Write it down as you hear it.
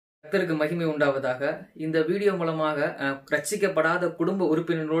கர்த்தருக்கு மகிமை உண்டாவதாக. இந்த வீடியோ மூலமாக ரட்சிக்கப்படாத குடும்ப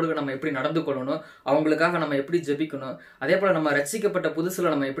உறுப்பினரோடு நம்ம எப்படி நடந்து கொள்ளணும், அவங்களுக்காக நம்ம எப்படி ஜெபிக்கணும், அதே போல நம்ம ரட்சிக்கப்பட்ட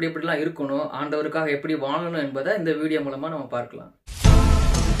புதுசுல நம்ம எப்படி எப்படிலாம் இருக்கணும், ஆண்டவருக்காக எப்படி வாழணும் என்பதை இந்த வீடியோ மூலமா நம்ம பார்க்கலாம்.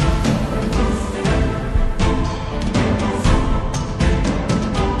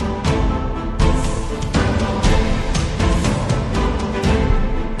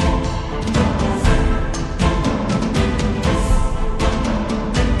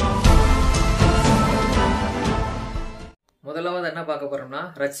 முதலாவது என்ன பார்க்க போறோம்னா,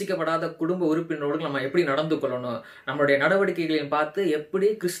 ரட்சிக்கப்படாத குடும்ப உறுப்பினரோடு நம்ம எப்படி நடந்து கொள்ளணும், நம்மளுடைய நடவடிக்கைகளையும் பார்த்து எப்படி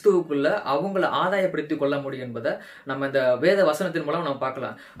கிறிஸ்துவுக்குள்ள அவங்கள ஆதாயப்படுத்திக் கொள்ள முடியும் என்பதை நம்ம இந்த வேத வசனத்தின் மூலம் நம்ம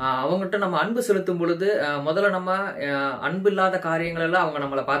பார்க்கலாம். அவங்ககிட்ட நம்ம அன்பு செலுத்தும் பொழுது முதல்ல நம்ம அன்பு இல்லாத காரியங்கள் எல்லாம் அவங்க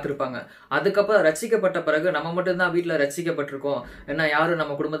நம்மளை பார்த்திருப்பாங்க. அதுக்கப்புறம் ரட்சிக்கப்பட்ட பிறகு நம்ம மட்டும்தான் வீட்டுல ரட்சிக்கப்பட்டிருக்கோம், ஏன்னா யாரும்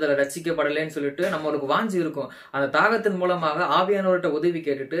நம்ம குடும்பத்துல ரட்சிக்கப்படலைன்னு சொல்லிட்டு நம்மளுக்கு வாஞ்சி இருக்கும். அந்த தாகத்தின் மூலமாக ஆவியானவர்கிட்ட உதவி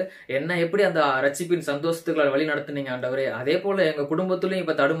கேட்டுட்டு என்ன எப்படி அந்த ரட்சிப்பின் சந்தோஷத்துக்களை வழி நடத்துனீங்க ஆண்டவரே, அதே போல எங்க குடும்பத்திலயும்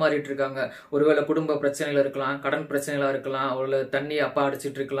இப்ப தடுமாறிட்டு இருக்காங்க. ஒருவேளை குடும்ப பிரச்சனைகள் இருக்கலாம், கடன் பிரச்சனைகளா இருக்கலாம், ஒரு தண்ணி அப்பா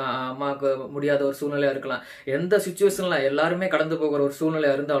அடிச்சிட்டு இருக்கலாம், அம்மாவுக்கு முடியாத ஒரு சூழ்நிலையா இருக்கலாம். எந்த சிச்சுவேஷன்ல எல்லாருமே கடந்து போகிற ஒரு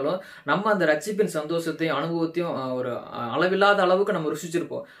சூழ்நிலையா இருந்தாலும் நம்ம அந்த ரட்சிப்பின் சந்தோஷத்தையும் அனுபவத்தையும் ஒரு அளவில்லாத அளவுக்கு நம்ம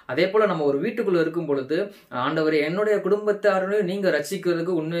ருசிச்சிருப்போம். அதே போல நம்ம ஒரு வீட்டுக்குள்ள இருக்கும் பொழுது ஆண்டவரே என்னுடைய குடும்பத்தாரையும் நீங்க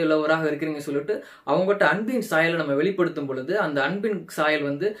ரட்சிக்கிறதுக்கு உண்மையுள்ளவராக இருக்கிறீங்க சொல்லிட்டு அவங்ககிட்ட அன்பின் சாயலை நம்ம வெளிப்படுத்தும் பொழுது அந்த அன்பின் சாயல்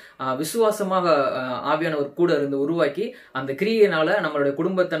விசுவாசமாக ஆவியானவர் கூட இருந்து உருவாக்கி அந்த கிரியையினால நம்மளுடைய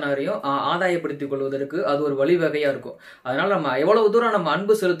குடும்பத்தினரையும் ஆதாயப்படுத்திக் கொள்வதற்கு அது ஒரு வழிவகையா இருக்கும். அதனால நம்ம எவ்வளவு தூரம் நம்ம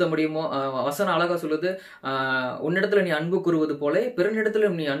அன்பு செலுத்த முடியுமோ, வசனம் அழகா சொல்லுது, உன்னிடத்துல நீ அன்பு கூறுவது போல பிறனிடத்துல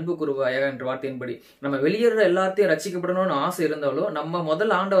நீ அன்பு கூறுவாயா என்ற வார்த்தையின்படி நம்ம வெளியேற எல்லாத்தையும் ரட்சிக்கப்படணும்னு ஆசை இருந்தாலும் நம்ம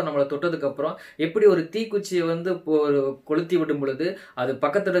முதல் ஆண்டவர் நம்மளை தொட்டதுக்கு அப்புறம் எப்படி ஒரு தீக்குச்சியை கொளுத்தி விடும் பொழுது அது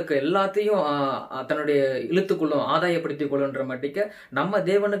பக்கத்துல இருக்க எல்லாத்தையும் தன்னுடைய இழுத்துக்குள்ளும் ஆதாயப்படுத்திக் கொள்ளுன்ற மட்டிக்க நம்ம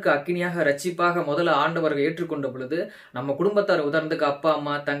தேவனுக்கு அக்கினியாக ரட்சிப்பாக முதல்ல ஆண்டவர்கள் ஏற்றுக்கொண்ட பொழுது நம்ம குடும்பத்தார், உதாரணத்துக்கு அப்பா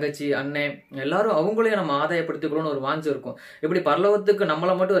அம்மா தங்கச்சி அண்ணன் எல்லாரும் அவங்களையும் நம்ம ஆதாயப்படுத்திக்கணும்னு ஒரு வாஞ்சு இருக்கும். இப்படி பரலோகத்துக்கு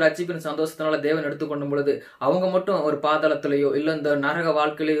நம்மளை மட்டும் ரட்சிப்பின் சந்தோஷத்தினால தேவன் எடுத்துக்கொண்டும் பொழுது அவங்க மட்டும் ஒரு பாதாளத்திலேயோ இல்ல இந்த நரக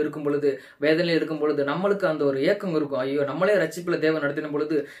வாழ்க்கையிலோ இருக்கும் பொழுது வேதனையில இருக்கும் பொழுது நம்மளுக்கு அந்த ஒரு ஏக்கம் இருக்கும். ஐயோ நம்மளே ரட்சிப்புல தேவன் நடத்தின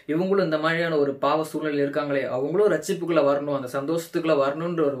பொழுது இவங்களும் இந்த மாதிரியான ஒரு பாவ சூழ்நிலையில் இருக்காங்களே, அவங்களும் ரட்சிப்புக்குள்ள வரணும், அந்த சந்தோஷத்துக்குள்ள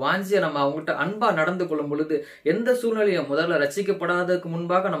வரணும்ன்ற ஒரு வாஞ்சியை நம்ம அவங்ககிட்ட அன்பா நடந்து கொள்ளும் பொழுது எந்த சூழ்நிலையும் முதல்ல ரட்சிக்கப்படாததுக்கு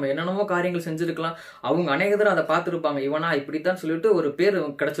முன்பாக நம்ம என்னென்னமோ காரியங்கள் செஞ்சிருக்கலாம். அவங்க அநேக தடவை அதை பார்த்துருப்பாங்க. இவனா இப்படித்தான் சொல்லிட்டு ஒரு பேர்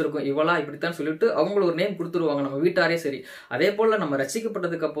கிடைச்சிருக்கும், இவளா இப்படித்தான் சொல்லிட்டு அவங்களுக்கு ஒரு நேம் கொடுத்துருவாங்க, நம்ம வீட்டாரே சரி. அதே போல நம்ம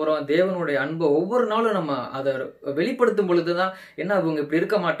ரட்சிக்கப்பட்டதுக்கு அப்புறம் தேவனுடைய அன்பை ஒவ்வொரு நாளும் நம்ம அதை வெளிப்படுத்தும் பொழுதுதான் என்ன அவங்க இப்படி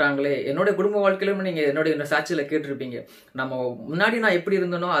இருக்க மாட்டாங்களே. என்னுடைய குடும்ப வாழ்க்கையிலும் நீங்க என்னுடைய சாட்சியில கேட்டிருப்பீங்க, நம்ம முன்னாடி நான் எப்படி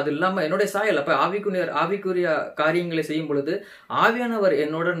இருந்தனோ அது இல்லாம என்னுடைய சாயல் அப்ப ஆவிக்குரிய காரியங்களை செய்யும் பொழுது ஆவியானவர்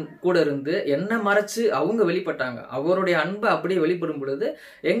என்னோட கூட இருந்து என்ன மறைச்சு அவங்க வெளிப்பட்டாங்க. அவருடைய அன்பை அப்படியே வெளிப்படும் பொழுது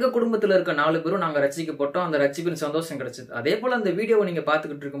எங்க குடும்பத்துல இருக்க 4 பேரும் நாங்க ரட்சிக்கப்பட்டோம், அந்த ரட்சிப்பின் சந்தோஷம் கிடைச்சது. அதே போல அந்த வீடியோவை நீங்க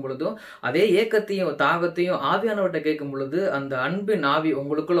பார்த்துக்கிட்டு இருக்கும் பொழுதும் அதே ஏக்கத்தையும் தாகத்தையும் ஆவியானவர்கிட்ட கேட்கும் பொழுது அந்த அன்பின் ஆவி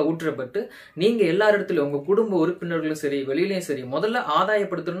உங்களுக்குள்ள ஊற்றப்பட்டு நீங்க எல்லா இடத்துலயும் உங்க குடும்ப உறுப்பினர்களும் சரி வெளியிலையும் சரி முதல்ல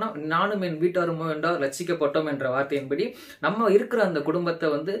ஆதாயப்படுத்தணும்னா நானும் என் வீட்டாருமோ என்றால் ரட்சிக்கப்பட்டோம் என்ற வார்த்தையின்படி நம்ம இருக்கிற அந்த குடும்பத்தை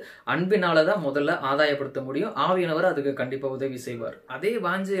அன்பினாலதான் முதல்ல ஆதாயப்படுத்த முடியும். ஆவியானவர் அதுக்கு கண்டிப்பா உதவி செய்வார். அதே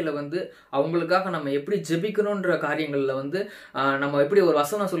வாஞ்சையில அவங்களுக்காக நம்ம எப்படி ஜெபிக்கணும்ன்ற காரியங்கள்ல நம்ம எப்படி ஒரு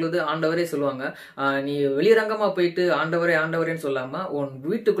வசனம் சொல்லுது, ஆண்டவரே சொல்லுவாங்க, நீ வெளிரங்கமா போயிட்டு ஆண்டவரே ஆண்டவரேன்னு சொல்லாம உன்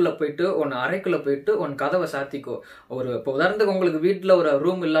வீட்டுக்குள்ள போயிட்டு உன் அறைக்குள்ள போயிட்டு உன் கதவை சாத்திக்கோ. இப்போ உதாரணத்துக்கு உங்களுக்கு வீட்டுல ஒரு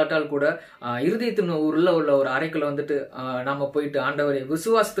ரூம் இல்லாட்டால் கூட இருதயத்தின் உள்ள ஒரு அறைக்குள்ள நாம போயிட்டு ஆண்டவரே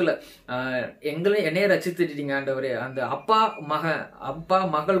விசுவாசத்துல என்னைய ரட்சித்துட்டீங்க ஆண்டவரே, அந்த அப்பா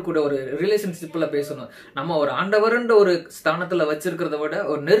மகள் கூட ஒரு ரிலேஷன்ஷிப்ல பேசணும். நம்ம ஒரு ஆண்டவர்ன்ற ஒரு ஸ்தானத்துல வச்சிருக்கிறத விட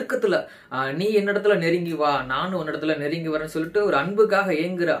ஒரு நெருக்கத்துல நீ என்னிடத்துல நெருங்கி வா, நானும் உன்னிடத்துல நெருங்கி வரேன்னு சொல்லிட்டு ஒரு அன்புக்காக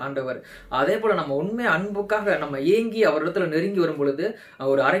ஏங்குற ஆண்டவர். அதே போல நம்ம உண்மை அன்புக்காக நம்ம ஏங்கி அவரிடத்துல நெருங்கி வரும் பொழுது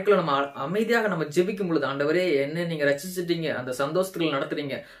ஒரு அறைக்குள்ள நம்ம அமைதியாக நம்ம ஜெபிக்கும் பொழுது ஆண்டவரே என்ன நீங்க ரட்சிச்சிட்டீங்க, அந்த சந்தோஷத்துல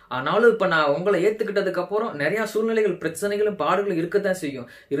நடத்துறீங்க. ஆனாலும் இப்ப நான் உங்களை ஏத்துக்கிட்டதுக்கு அப்புறம் நிறைய சூழ்நிலைகள் பிரச்சனைகளும் பாடுகளும் இருக்கத்தான் செய்யும்.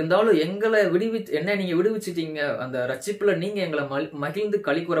 இருந்தாலும் எங்களை என்ன நீங்க விடுவிச்சிட்டீங்க, அந்த ரட்சிப்புல நீங்க எங்களை மகிழ்ந்து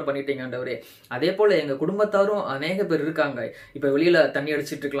களிக்குற பண்ணிட்டீங்க ஆண்டவரே. அதே போல எங்க குடும்பத்தாரும் அநேக பேர் இருக்காங்க. இப்ப வெளியில தண்ணி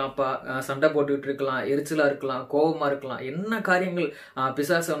அடிச்சிட்டு இருக்கலாம், சண்டை போட்டுட்டு இருக்கலாம், எரிச்சலா இருக்கலாம், கோபமா இருக்கலாம், என்ன காரியங்கள்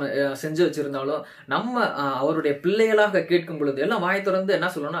பிசாசு செஞ்சு வச்சிருந்தாலும் நம்ம அவருடைய பிள்ளைகளாக கேட்கும் பொழுது எல்லாம் வாயை திறந்து என்ன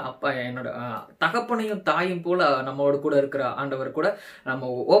சொல்லணும்னா, அப்பா என்னோட தகப்பனையும் தாயும் போல நம்மோட கூட இருக்கிற ஆண்டவர் கூட நம்ம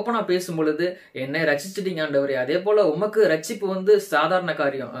ஓப்பனா பேசும் பொழுது, என்னை ரட்சிச்சிட்டீங்க ஆண்டவரே, அதே போல உமக்கு ரட்சிப்பு வந்து சாதாரண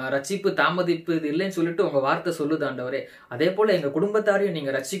காரியம், ரட்சிப்பு தாமதிப்பு இது இல்லைன்னு சொல்லிட்டு உங்க வார்த்தை சொல்லுது ஆண்டவரே. அதே போல எங்க குடும்பத்தாரையும்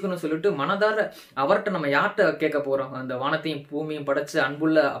நீங்க ரட்சிக்கணும்னு சொல்லிட்டு மனதார அவர்கிட்ட நம்ம யார்கிட்ட கேட்க போறோம்? அந்த வானத்தையும் பூமியும் படைச்சு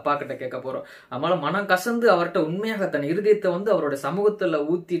அன்புள்ள அப்பா கிட்ட கேட்க போறோம். அதனால மனம் கசந்து அவர்கிட்ட உண்மையாக தன் இருதயத்தை வந்து அவரோட சமூகத்துல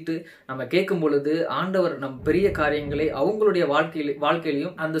ஊத்திட்டு நம்ம கேட்கும் பொழுது ஆண்டவர் நம் பெரிய காரியங்களை அவங்களுடைய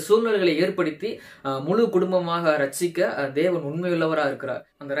வாழ்க்கையிலையும் அந்த சூழ்நிலைகளை ஏற்படுத்தி முழு குடும்பமாக ரட்சிக்க தேவன் உண்மையுள்ளவரா இருக்கிறார்.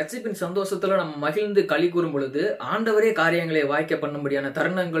 அந்த ரட்சிப்பின் சந்தோஷத்துல நம்ம மகிழ்ந்து களி கூறும் பொழுது ஆண்டவரே காரியங்களை வாய்க்க பண்ணும்படியான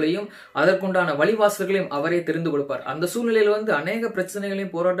தருணங்களையும் அதற்குண்டான வழிவாசல்களையும் அவரே தெரிந்து கொடுப்பார். அந்த சூழ்நிலையில வந்து அநேக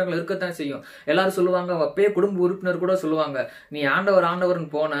பிரச்சனைகளையும் போராட்டங்கள் இருக்கத்தான் செய்யும். எல்லாரும் சொல்லுவாங்க, அப்பயே குடும்ப உறுப்பினர் கூட சொல்லுவாங்க, நீ ஆண்டவர்னு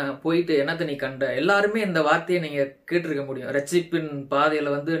போயிட்டு என்னத்தை நீ கண்ட? எல்லாருமே இந்த வார்த்தையை நீங்க கேட்டிருக்க முடியும். ரட்சிப்பின்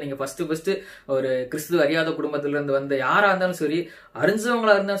பாதையில வந்து நீங்க ஃபர்ஸ்ட் ஒரு கிறிஸ்துவ அறியாத குடும்பத்துல இருந்து வந்த யாரா இருந்தாலும் சரி,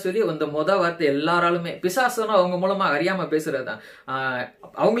 அறிஞ்சவங்களா இருந்தாலும் சரி, அந்த வார்த்தை எல்லாராலுமே பிசாசுனா அவங்க மூலமா அறியாம பேசுறதுதான்.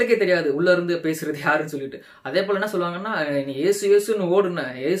 அவங்களுக்கே தெரியாது உள்ள இருந்து பேசுறது யாருன்னு சொல்லிட்டு. அதே போல என்ன சொல்லுவாங்கன்னா, நீ ஏசுன்னு ஓடுன,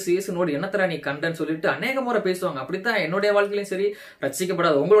 ஏசுன்னு ஓடு, என்னத்தரா நீ கண்டன்னு சொல்லிட்டு அநேக முறை பேசுவாங்க. அப்படித்தான் என்னுடைய வாழ்க்கையிலும் சரி,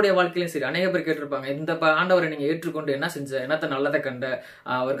 ரட்சிக்கப்படாத உங்களுடைய வாழ்க்கையிலும் சரி அநேக பேர் கேட்டிருப்பாங்க, இந்த ஆண்டவரை நீங்க ஏற்றுக்கொண்டு என்ன செஞ்ச, என்னத்த நல்லதை கண்ட,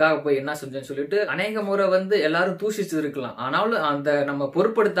 அவருக்காக போய் என்ன செஞ்சேன்னு சொல்லிட்டு அநேக முறை வந்து எல்லாரும் தூஷிச்சு இருக்கலாம். ஆனாலும் அந்த நம்ம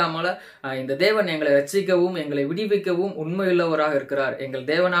பொருட்படுத்தாமல இந்த தேவன் எங்களை ரட்சிக்கவும் எங்களை விடுவிக்கவும் உண்மையுள்ளவராக இருக்கிறார். எங்கள்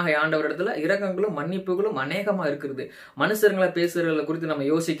தேவனாக ஆண்டவர் இடத்துல இரக்கங்களும் மன்னிப்புகளும் அநேகமா இருக்கிறது. மனுஷர்களை பேசுறதை குறித்து நம்ம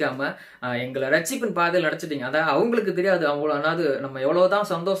யோசிக்காம எங்களை ரட்சிப்பின் பாதையில் நடச்சிட்டீங்க. அதாவது அவங்களுக்கு தெரியாது, அதாவது நம்ம எவ்வளவுதான்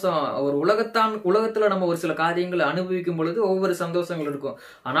சந்தோஷம், ஒரு உலகத்துல நம்ம ஒரு சில காரியங்களை அனுபவிக்கும் பொழுது ஒவ்வொரு சந்தோஷங்கள் இருக்கும்.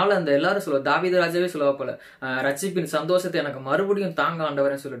 ஆனாலும் அந்த எல்லாரும் சொல்லுவா, தாவீது ராஜாவே சொல்லுவா போல, ரட்சிப்பின் சந்தோஷத்தை எனக்கு மறுபடியும் தாங்க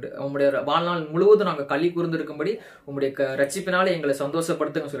ஆண்டவரேன்னு சொல்லிட்டு, உங்களுடைய வாழ்நாள் முழுவதும் நாங்க களி கூர்ந்திருக்கும்படி உங்களுடைய ரட்சிப்பினாலே எங்களை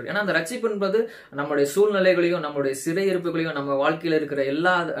சந்தோஷப்படுத்துங்க சொல்லிட்டு. ஏன்னா அந்த ரட்சிப்பு என்பது நம்மளுடைய சூழ்நிலைகளையும் நம்மளுடைய சிறையிருப்புகளையும் நம்ம வாழ்க்கையில இருக்கிற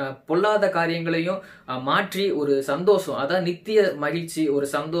எல்லா பொல்லாத காரியங்களையும் மாற்றி ஒரு சந்தோஷம், அதாவது நித்திய மகிழ்ச்சி, ஒரு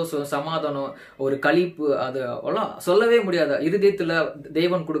சந்தோஷம், சமாதானம், ஒரு களிப்பு, அது சொல்லவே முடியாத இருதயத்துல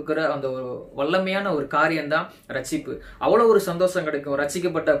தேவன் கொடுக்கிற அந்த ஒரு வல்லமையான ஒரு காரியம் தான் ரட்சிப்பு. அவ்வளவு ஒரு சந்தோஷம் கிடைக்கும்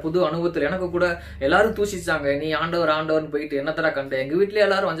ரட்சிக்கப்பட்ட புது அனுபவத்தில். எனக்கு கூட எல்லாரும் தூஷிச்சாங்க, நீ ஆண்டவர்னு போயிட்டு என்னத்தரா கண்ட, எங்க வீட்டுல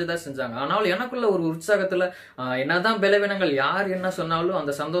எல்லாரும் வஞ்சதான் செஞ்சாங்க. ஆனாலும் எனக்குள்ள ஒரு உற்சாகத்துல என்னதான் பலவீனங்கள் யார் என்ன சொன்னாலும்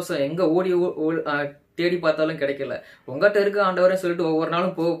அந்த சந்தோஷம் எங்க ஓடி தேடி பார்த்தாலும் கிடைக்கல. உங்ககிட்ட இருக்க ஆண்டவரே சொல்லிட்டு ஒவ்வொரு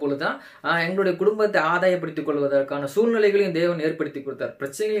நாளும் போக பொழுதுதான் எங்களுடைய குடும்பத்தை ஆதாயப்படுத்திக் கொள்வதற்கான சூழ்நிலைகளையும் தேவன் ஏற்படுத்தி கொடுத்தார்.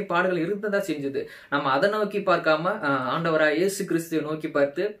 பிரச்சனைகளின் பாடுகள் இருந்ததா செஞ்சது. நம்ம அதை நோக்கி பார்க்காம ஆண்டவராய் இயேசு கிறிஸ்துவை நோக்கி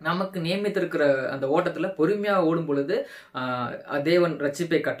பார்த்து நமக்கு நியமித்திருக்கிற அந்த ஓட்டத்துல பொறுமையா ஓடும் பொழுது தேவன்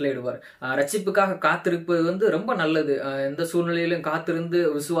ரட்சிப்பை கட்டளையிடுவார். ரட்சிப்புக்காக காத்திருப்பது வந்து ரொம்ப நல்லது. எந்த சூழ்நிலையிலும் காத்திருந்து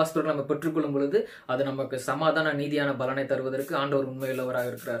விசுவாசத்தோடு நம்ம பெற்றுக்கொள்ளும் பொழுது அது நமக்கு சமாதான நீதியான பலனை தருவதற்கு ஆண்டவர்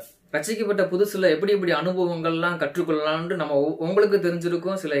உண்மையுள்ளவராக இருக்கிறார். ரட்சிக்கப்பட்ட புதுசுல எப்படி எப்படி அனுபவங்கள்லாம் கற்றுக்கொள்ளலாம்னு நம்ம உங்களுக்கு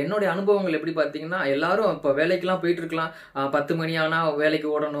தெரிஞ்சிருக்கும். சில என்னுடைய அனுபவங்கள் எப்படி பார்த்தீங்கன்னா, எல்லாரும் இப்போ வேலைக்கெல்லாம் போயிட்டு இருக்கலாம், 10 மணி ஆனா வேலைக்கு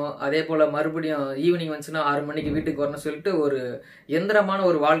ஓடணும், அதே போல மறுபடியும் ஈவினிங் வந்துச்சுன்னா 6 மணிக்கு வீட்டுக்கு வரணும்னு சொல்லிட்டு ஒரு எந்திரமான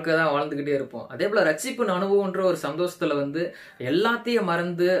ஒரு வாழ்க்கை தான் வாழ்ந்துகிட்டே இருப்போம். அதே போல ரட்சிப்பு அனுபவம்ன்ற ஒரு சந்தோஷத்துல வந்து எல்லாத்தையும்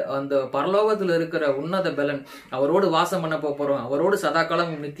மறந்து அந்த பரலோகத்துல இருக்கிற உன்னத பலன், அவரோடு வாசம் பண்ண போறோம், அவரோடு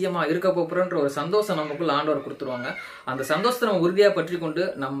சதாகாலம் நித்தியமா இருக்க போறோம்ன்ற ஒரு சந்தோஷம் நமக்குள்ள ஆண்டவர் கொடுத்துருவாங்க. அந்த சந்தோஷத்தை நம்ம உறுதியா பற்றி கொண்டு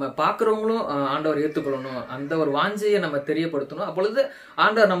நம்ம பாக்குறவங்களும் ஆண்டவர் ஏற்றுக்கொள்ளணும், அந்த ஒரு வாஞ்சையை நம்ம தெரியப்படுத்தணும். அப்பொழுது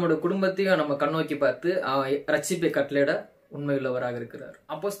ஆண்டவர் நம்மளுடைய குடும்பத்தையும் நம்ம கண்ணோக்கி பார்த்து ரட்சிப்பை கட்டளையிட உண்மையுள்ளவராக இருக்கிறார்.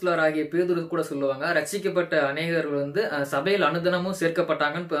 அப்போஸ்தலராகிய பேதுரு கூட சொல்லுவாங்க, ரட்சிக்கப்பட்ட அநேகர்கள் வந்து சபையில் அனுதினமும்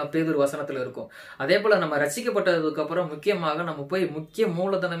சேர்க்கப்பட்டாங்கன்னு பேதுரு வசனத்துல இருக்கும். அதே போல நம்ம ரட்சிக்கப்பட்டதுக்கு அப்புறம் முக்கியமாக நம்ம போய் முக்கிய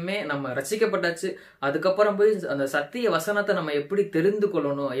மூலதனமே நம்ம ரட்சிக்கப்பட்டாச்சு, அதுக்கப்புறம் போய் அந்த சத்திய வசனத்தை நம்ம எப்படி தெரிந்து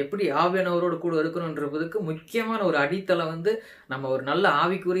கொள்ளணும், எப்படி ஆவியானவரோடு கூட இருக்கணும்ன்றதுக்கு முக்கியமான ஒரு அடித்தளம் வந்து நம்ம ஒரு நல்ல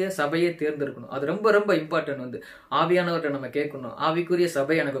ஆவிக்குரிய சபையை தேர்ந்தெடுக்கணும். அது ரொம்ப ரொம்ப இம்பார்ட்டன்ட். வந்து ஆவியானவர்கிட்ட நம்ம கேட்கணும், ஆவிக்குரிய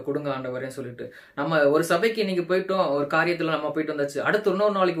சபை எனக்கு கொடுங்க ஆண்டவரேன்னு சொல்லிட்டு. நம்ம ஒரு சபைக்கு நீங்க போயிட்டோம், ஒரு காரியத்தை நம்ம போயிட்டு வந்தாச்சு, அடுத்து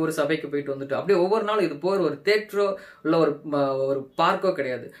இன்னொரு நாளைக்கு ஒரு சபைக்கு போயிட்டு வந்துட்டு அப்படியே ஒவ்வொரு நாளும் இது போற ஒரு தேட்டரோ இல்ல ஒரு பார்க்கோ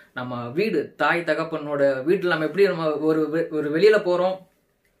கிடையாது. நம்ம வீடு, தாய் தகப்பனோட வீட்டுல நம்ம எப்படி நம்ம ஒரு வெளியில போறோம்,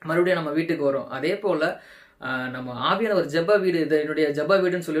 மறுபடியும் நம்ம வீட்டுக்கு வரோம். அதே போல நம்ம ஆவியானவர் ஜெப வீடு, இது என்னுடைய ஜெப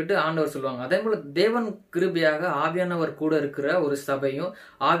வீடுன்னு சொல்லிட்டு ஆண்டவர் சொல்லுவாங்க. அதே போல தேவன் கிருபையாக ஆவியானவர் கூட இருக்கிற ஒரு சபையும்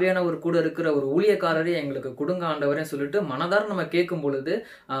ஆவியானவர் கூட இருக்கிற ஒரு ஊழியக்காரரையும் எங்களுக்கு கொடுங்க ஆண்டவரே சொல்லிட்டு மனதார நம்ம கேட்கும் பொழுது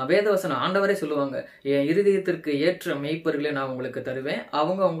வேதவசனம் ஆண்டவரே சொல்லுவாங்க, என் இருதயத்திற்கு ஏற்ற மெய்ப்பர்களை நான் உங்களுக்கு தருவேன்,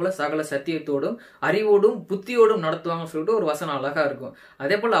 அவங்க உங்களை சகல சத்தியத்தோடும் அறிவோடும் புத்தியோடும் நடத்துவாங்கன்னு சொல்லிட்டு ஒரு வசனம் அழகா இருக்கும்.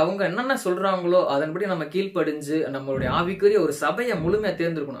 அதே போல அவங்க என்னென்ன சொல்றாங்களோ அதன்படி நம்ம கீழ்ப்படிஞ்சு நம்மளுடைய ஆவிக்குரிய ஒரு சபையை முழுமையா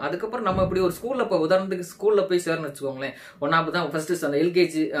தேர்ந்தெடுக்கணும். அதுக்கப்புறம் நம்ம இப்படி ஒரு ஸ்கூல்ல உதாரணத்துக்கு ஸ்கூல்ல போய் சேரணும் வச்சுக்கோங்களேன், ஒன்னாவது தான் ஃபர்ஸ்ட் அந்த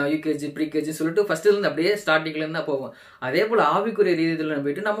எல்கேஜி யூகேஜி ப்ரீகேஜி சொல்லிட்டு ஃபர்ஸ்ட்ல இருந்து அப்படியே ஸ்டார்டிங்ல இருந்து தான் போவோம். அதே போல ஆவிக்குரிய ரீதியில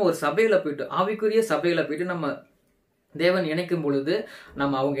போயிட்டு நம்ம ஒரு சபையில போயிட்டு ஆவிக்குரிய சபையில போயிட்டு நம்ம தேவன் இணைக்கும் பொழுது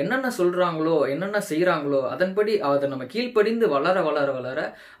நம்ம அவங்க என்னென்ன சொல்றாங்களோ என்னென்ன செய்யறாங்களோ அதன்படி அதை நம்ம கீழ்ப்படிந்து வளர வளர வளர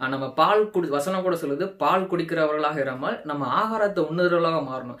நம்ம வசனம் கூட சொல்லுது, பால் குடிக்கிறவர்களாக இராமல் நம்ம ஆகாரத்தை உண்ணுறவர்களாக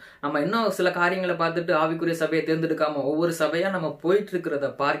மாறணும். நம்ம இன்னும் சில காரியங்களை பார்த்துட்டு ஆவிக்குரிய சபையை தேர்ந்தெடுக்காம ஒவ்வொரு சபையா நம்ம போயிட்டு இருக்கிறத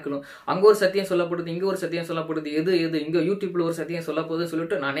பார்க்கணும். அங்க ஒரு சத்தியம் சொல்லப்படுது, இங்க ஒரு சத்தியம் சொல்லப்படுது, எது இங்க யூடியூப்ல ஒரு சத்தியம் சொல்லப்படுதுன்னு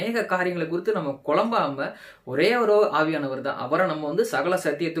சொல்லிட்டு அநேக காரியங்களை குறித்து நம்ம குழம்பாம ஒரே ஒரு ஆவியானவர் தான், அவரை நம்ம வந்து சகல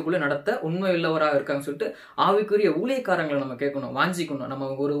சத்தியத்துக்குள்ளே நடத்த உண்மை உள்ளவராக இருக்காங்கன்னு சொல்லிட்டு ஆவிக்குரிய ஊழியக்காரங்களை நம்ம கேட்கணும், வாஞ்சிக்கணும். நம்ம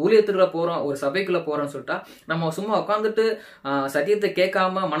ஒரு ஊழியத்துக்குள்ள போறோம், ஒரு சபைக்குள்ள போறோம்னு சொல்லிட்டா நம்ம சும்மா உட்காந்துட்டு சத்தியத்தை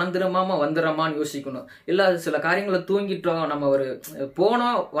கேட்காம மனம் திரும்பாம வந்துடுறோமான்னு யோசிக்கணும். இல்ல சில காரியங்களை தூங்கிட்டோம், நம்ம ஒரு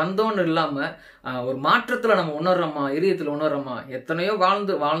போனோம் வந்தோம்னு இல்லாம ஒரு மாற்றத்துல நம்ம உணர்றோமா, இதயத்துல உணர்றோமா, எத்தனையோ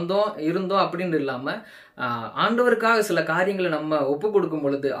வாழ்ந்தோம் இருந்தோம் அப்படின்னு இல்லாம ஆண்டவருக்காக சில காரியங்களை நம்ம ஒப்பு கொடுக்கும்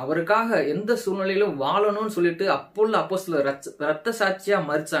பொழுது அவருக்காக எந்த சூழ்நிலையிலும் வாழணும்னு சொல்லிட்டு அப்போல்ல அப்போஸ்தலர் ரத்த சாட்சியா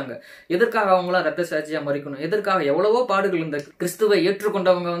மரிச்சாங்க. எதற்காக அவங்களாம் ரத்த சாட்சியா மரிக்கணும்? எதற்காக? எவ்வளவோ பாடுகள். இந்த கிறிஸ்துவை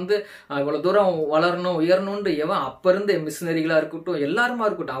ஏற்றுக்கொண்டவங்க வந்து இவ்வளவு தூரம் வளரணும் உயரணும்னு எவன் அப்ப இருந்து மிஷினரிகளா இருக்கட்டும் எல்லாருமா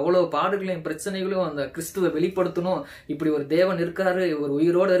இருக்கட்டும் அவ்வளவு பாடுகளையும் பிரச்சனைகளையும் அந்த கிறிஸ்துவை வெளிப்படுத்தணும், இப்படி ஒரு தேவன் இருக்காரு, ஒரு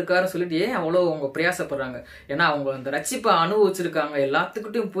உயிரோடு இருக்காருன்னு சொல்லிட்டு ஏன் அவ்வளவு அவங்க பிரயாசப்படுறாங்க? ஏன்னா அவங்க அந்த ரட்சிப்பை அனுபவிச்சிருக்காங்க.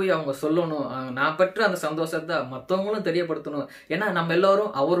 எல்லாத்துக்கிட்டையும் போய் அவங்க சொல்லணும், நான் பெற்ற அந்த சந்தோஷத்தை மற்றவங்களும் தெரியப்படுத்தணும். ஏன்னா நம்ம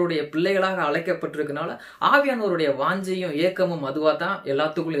எல்லாரும் அவருடைய பிள்ளைகளாக அழைக்கப்பட்டிருக்கனால ஆவியானவருடைய வாஞ்சையும் ஏக்கமும் அதுவா தான்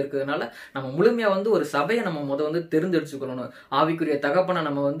எல்லாத்துக்குள்ள இருக்கிறதுனால நம்ம முழுமையா வந்து ஒரு சபையை நம்ம வந்து தெரிந்தெடுத்துக்கொள்ளணும். ஆவிக்குரிய தகப்பனை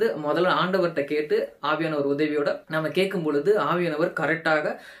நம்ம வந்து முதல்ல ஆண்டவர்கிட்ட கேட்டு ஆவியானவர் உதவியோட நம்ம கேட்கும் பொழுது ஆவியானவர்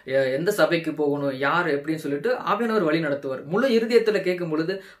கரெக்டாக எந்த சபைக்கு போகணும், யார் எப்படின்னு சொல்லிட்டு ஆவியானவர் வழி நடத்துவார். முழு இருதயத்துல கேட்கும்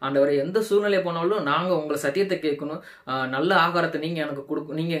பொழுது ஆண்டவரை எந்த சூழ்நிலை போனாலும் நாங்க உங்களை சத்தியத்தை கேட்கணும், நல்ல ஆகாரத்தை நீங்க எனக்கு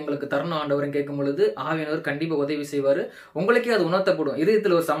கொடுக்கும், நீங்க எங்களுக்கு தரணும் ஆண்டவரை கேட்கும் பொழுது ஆவியானவர் கண்டிப்பா உதவி செய்வாரு. உங்களுக்கே அது உணர்த்தப்படும்.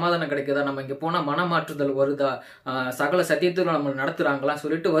 இதயத்துல ஒரு சமாதானம் கிடைக்குதா, நம்ம இங்க போனா மனமாற்றுதல் வருதா, சகல சத்தியத்துல நம்ம நடத்துறாங்களா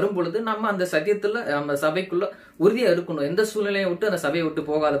சொல்லிட்டு வரும் பொழுது நம்ம அந்த சத்தியத்துல நம்ம சபைக்குள்ள உறுதியா இருக்கணும். எந்த சூழ்நிலையும் விட்டு அந்த சபையை விட்டு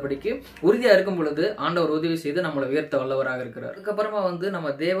போகாதபடிக்கு உறுதியா இருக்கும் பொழுது ஆண்டவர் உதவி செய்து நம்மளை உயர்த்த வல்லவராக இருக்கிறார். அதுக்கப்புறமா வந்து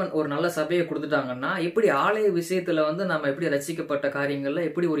நம்ம தேவன் ஒரு நல்ல சபையை கொடுத்துட்டாங்கன்னா எப்படி ஆலய விஷயத்துல வந்து நம்ம எப்படி ரசிக்கப்பட்ட காரியங்கள்ல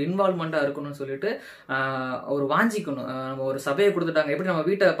எப்படி ஒரு இன்வால்மெண்டா இருக்கணும்னு சொல்லிட்டு ஒரு வாஞ்சிக்கணும். நம்ம ஒரு சபையை கொடுத்துட்டாங்க, எப்படி நம்ம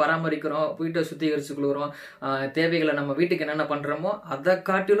வீட்டை பராமரிக்கிறோம், வீட்டை சுத்திகரிச்சுக்கொள்கிறோம், தேவைகளை நம்ம வீட்டுக்கு என்னென்ன பண்றோமோ அதை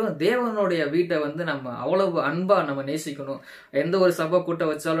காட்டிலும் தேவனுடைய வீட்டை வந்து நம்ம அவ்வளவு அன்பா நம்ம நேசிக்கணும். எந்த ஒரு சபை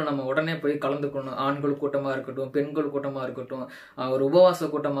கூட்டம் வச்சாலும் நம்ம உடனே போய் கலந்துக்கணும். ஆண்கள் கூட்டமா இருக்கட்டும், பெண்கள் கூட்டமா இருக்கட்டும், ஒரு உபவாச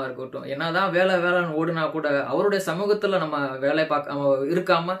கூட்டமா இருக்கட்டும், என்னதான் வேலைன்னு ஓடுனா கூட அவருடைய சமூகத்துல நம்ம வேலை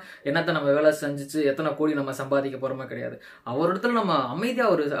இருக்காம என்னத்தை நம்ம வேலை செஞ்சுச்சு எத்தனை கோடி நம்ம சம்பாதிக்க போறோமா கிடையாது. அவரிடத்துல நம்ம அமைதியா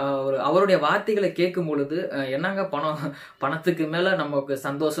ஒரு அவருடைய வார்த்தைகளை கேட்கும் பொழுது என்னங்க பணத்துக்கு மேல நமக்கு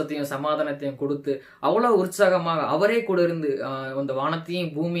சந்தோஷத்தையும் சமாதானத்தையும் கொடுத்து அவ்வளவு உற்சாகமாக அவரே கூட இருந்து அந்த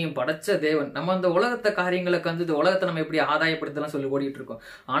வானத்தையும் பூமியும் படைச்ச தேவன் நம்ம அந்த உலகத்தை காரியங்களை கந்து உலகத்தை நம்ம எப்படி ஆதாயப்படுத்தலாம் சொல்லி ஓடிட்டு இருக்கோம்.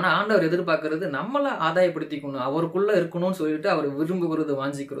 ஆனா ஆண்டவர் எதிர்பார்க்கறது நம்மள ஆதாயப்படுத்திக்கணும், அவருக்குள்ள இருக்கணும்னு சொல்லிட்டு அவர் விரும்புகிறது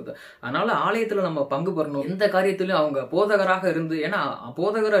வாஞ்சிக்கிறது. அதனால ஆலயத்துல நம்ம பங்கு பெறணும். எந்த காரியத்திலும் அவங்க போதகராக இருந்து, ஏன்னா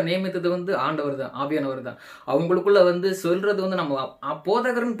போதகரை நியமித்தது வந்து ஆண்டவர் தான், ஆவியானவர் தான். அவங்களுக்குள்ள வந்து சொல்றது வந்து நம்ம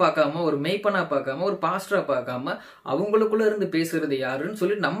போதகர்னு பார்க்காம ஒரு மெய்ப்பனா பார்க்காம ஒரு பாஸ்டரா பார்க்காம அவங்களுக்குள்ள இருந்து பேசுறது யாருன்னு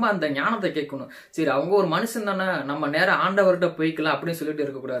சொல்லி நம்ம அந்த ஞானத்தை கேட்கணும். சரி அவங்க ஒரு மனுஷன் தானே, நம்ம நேரம் ஆண்டவர்கிட்ட போய்க்கலாம் அப்படின்னு சொல்லிட்டு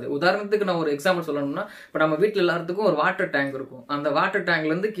இருக்கக்கூடாது. உதாரணத்துக்கு நான் ஒரு எக்ஸாம்பிள் சொல்லணும்னா, இப்ப நம்ம வீட்டுல எல்லாத்துக்கும் ஒரு வாட்டர் டேங்க் இருக்கும். அந்த வாட்டர்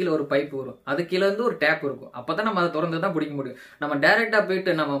டேங்க்ல இருந்து கீழே ஒரு பைப் வரும், அது கீழே இருந்து ஒரு டேப் இருக்கும். அப்பதான் நம்ம அதை திறந்து தான் பிடிக்க முடியும். நம்ம டைரக்டா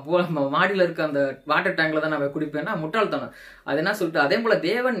போயிட்டு நம்ம மாடியில இருக்க அந்த வாட்டர் டேங்க்ல தான் நம்ம குடிப்பேன்னா முட்டாள்தானே. அது என்ன சொல்லிட்டு அதே போல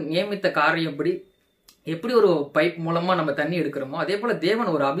தேவன் நியமித்த காரியம் எப்படி ஒரு பைப் மூலமா நம்ம தண்ணி எடுக்கிறோமோ அதே போல தேவன்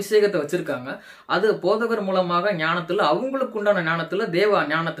ஒரு அபிஷேகத்தை வச்சிருக்காங்க. அது போதகர் மூலமாக ஞானத்துல அவங்களுக்கு உண்டான ஞானத்துல தேவ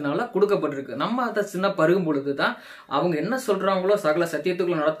ஞானத்தினால கொடுக்கப்பட்டிருக்கு. நம்ம அதை சின்ன பருகும் பொழுதுதான் அவங்க என்ன சொல்றாங்களோ சகல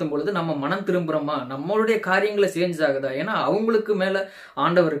சத்தியத்துக்குள்ள நடத்தும் பொழுது நம்ம மனம் திரும்புறோமா, நம்மளுடைய காரியங்களை சேஞ்ச் ஆகுதா. ஏன்னா அவங்களுக்கு மேல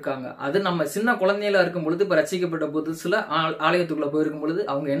ஆண்டவர் இருக்காங்க. அது நம்ம சின்ன குழந்தையில இருக்கும் பொழுது இப்ப ரசிக்கப்பட்ட புதுசுல ஆலயத்துக்குள்ள போயிருக்கும் பொழுது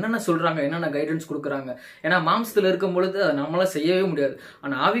அவங்க என்னென்ன சொல்றாங்க, என்னென்ன கைடன்ஸ் கொடுக்குறாங்க. ஏன்னா மாம்சத்துல இருக்கும் பொழுது அதை நம்மளால செய்யவே முடியாது.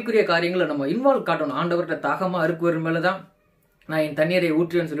 ஆனா ஆவிக்குரிய காரியங்களை நம்ம இன்வால்வ் காட்டணும். ஆண்டவர்கிட்ட தாகமா இருக்குவர் மேலதான் நான் என் தண்ணீரை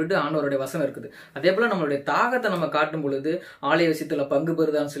ஊற்றுவேன்னு சொல்லிட்டு ஆண்டவருடைய வசனம் இருக்குது. அதே போல நம்மளுடைய தாகத்தை நம்ம காட்டும் பொழுது ஆலய விஷயத்துல பங்கு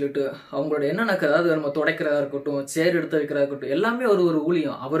பெறுதான்னு சொல்லிட்டு அவங்களோட என்னென்ன, அதாவது நம்ம துடைக்கிறதா இருக்கட்டும், சேர் எடுத்து வைக்கிறதா இருக்கட்டும், எல்லாமே ஒரு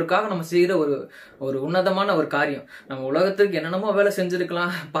ஊழியம். அவருக்காக நம்ம செய்யற ஒரு உன்னதமான ஒரு காரியம். நம்ம உலகத்துக்கு என்னென்னமோ வேலை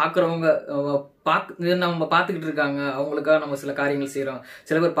செஞ்சிருக்கலாம், பாக்குறவங்க நம்ம பார்த்துக்கிட்டு இருக்காங்க, அவங்களுக்காக நம்ம சில காரியங்கள் செய்யறோம்.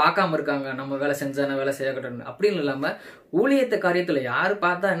 சில பேர் பார்க்காம இருக்காங்க, நம்ம வேலை செஞ்சா வேலை செய்யக்கட்டணும் அப்படின்னு இல்லாம ஊழியத்த காரியத்துல யாரு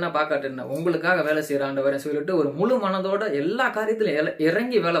பார்த்தா என்ன பார்க்காட்டு என்ன, உங்களுக்காக வேலை செய்யறாண்டவரை சொல்லிட்டு ஒரு முழு மனதோட எல்லா காரியத்திலும்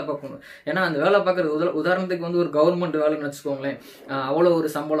இறங்கி வேலை பார்க்கணும். ஏன்னா அந்த வேலை பார்க்கறது உதாரணத்துக்கு வந்து ஒரு கவர்மெண்ட் வேலைன்னு வச்சுக்கோங்களேன், அவ்வளோ ஒரு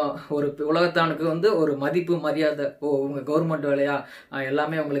சம்பளம், ஒரு உலகத்தானுக்கு வந்து ஒரு மதிப்பு மரியாதை, உங்க கவர்மெண்ட் வேலையா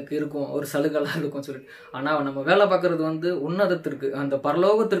எல்லாமே உங்களுக்கு இருக்கும், ஒரு சலுகைலாம் இருக்கும் சொல்லிட்டு. ஆனா நம்ம வேலை பார்க்கறது வந்து உன்னதத்திற்கு, அந்த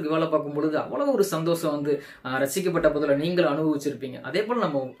பரலோகத்திற்கு வேலை பார்க்கும் பொழுது அவ்வளவு ஒரு சந்தோஷம் வந்து ரசிக்கப்பட்ட பதில நீங்கள் அனுபவிச்சிருப்பீங்க. அதே போல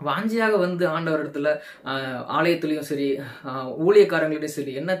நம்ம வாஞ்சியாக வந்து ஆண்டவர் இடத்துல ஆலயத்திலையும் சரி, ஊழியக்காரங்களையும்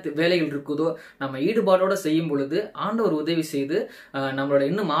சரி, என்ன வேலைகள் இருக்குதோ நம்ம ஈடுபாடோட செய்யும் பொழுது ஆண்டவர் உதவி செய்து நம்மளோட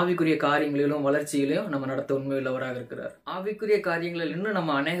இன்னும் ஆவிக்குரிய காரியங்களிலும் வளர்ச்சியிலையும் நம்ம நடத்த உண்மையுள்ளவராக இருக்கிறார். ஆவிக்குரிய காரியங்களில் இன்னும்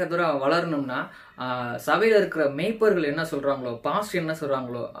நம்ம அநேக தூரம் வளரணும்னா சபையில இருக்கிற மேய்ப்பர்கள் என்ன சொல்றாங்களோ, பாஸ்டர் என்ன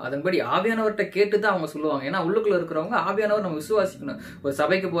சொல்றாங்களோ அதன்படி ஆவியானவர்கிட்ட கேட்டுதான் அவங்க சொல்லுவாங்க. ஏன்னா உள்ளுக்குள்ள இருக்கிறவங்க ஆவியானவர் நம்ம விசுவாசிக்கணும். ஒரு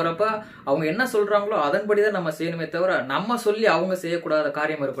சபைக்கு போறப்ப அவங்க என்ன சொல்றாங்களோ அதன்படிதான் நம்ம செய்யணுமே தவிர நம்ம சொல்லி அவங்க செய்யக்கூடாத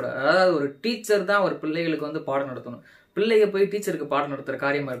காரியம் இருக்கக்கூடாது. அதாவது ஒரு டீச்சர் தான் ஒரு பிள்ளைகளுக்கு வந்து பாடம் நடத்தணும். பிள்ளைய போய் டீச்சருக்கு பாடம் நடத்துற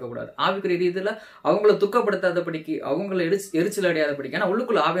காரியமா இருக்கக்கூடாது. ஆவிக்குரிய ரீதியில அவங்கள துக்கப்படுத்தாதபடிக்கு, அவங்கள எரிச்சல் அடையாதபடிக்கு, ஏன்னா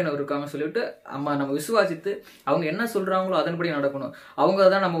உள்ளுக்குள்ள ஆவியானவர் இருக்காங்க சொல்லிட்டு நம்ம விசுவாசித்து அவங்க என்ன சொல்றாங்களோ அதன்படி நடக்கணும். அவங்க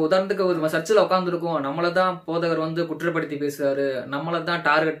தான் நம்ம உதாரணத்துக்கு ஒரு சர்ச்சில் உட்காந்துருக்கோம், நம்மளை தான் போதகர் வந்து குற்றப்படுத்தி பேசுறாரு, நம்மளை தான்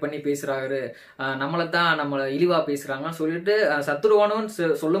டார்கெட் பண்ணி பேசுறாரு, நம்மளை தான் நம்மளை இழிவா பேசுறாங்கன்னு சொல்லிட்டு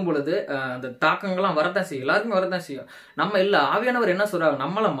சத்துருவானவன்னு சொல்லும் பொழுது அந்த தாக்கங்கள்லாம் வரத்தான் செய்யும், எல்லாருக்குமே வரத்தான் செய்யும். நம்ம இல்ல, ஆவியானவர் என்ன சொல்றாங்க,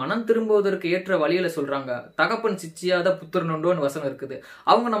 நம்மளை மனம் திரும்புவதற்கு ஏற்ற வழியில சொல்றாங்க. தகப்பன் சிச்சியா புத்திரன் உண்டோன்னு வசனம் இருக்குது.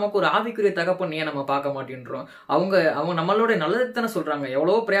 அவங்க நமக்கு ஒரு ஆவிக்குரிய தகப்பன் ஏன் நம்ம பார்க்க மாட்டேன்றோம்? அவங்க நம்மளோட நல்லதுதானே சொல்றாங்க.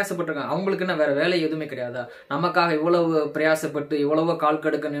 எவ்வளவோ பிரயாசப்பட்டிருக்காங்க, அவங்களுக்கு என்ன வேற வேலை எதுவுமே கிடையாதா? நமக்காக இவ்வளவு பிரயாசப்பட்டு, இவ்வளவோ கால்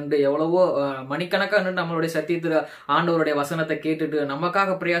கடுக்க நின்று, எவ்வளவோ மணிக்கணக்கா நின்று நம்மளுடைய சத்தியத்துல ஆண்டவருடைய வசனத்தை கேட்டுட்டு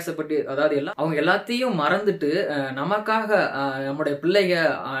நமக்காக பிரயாசப்பட்டு, அதாவது அவங்க எல்லாத்தையும் மறந்துட்டு நமக்காக நம்முடைய பிள்ளைய,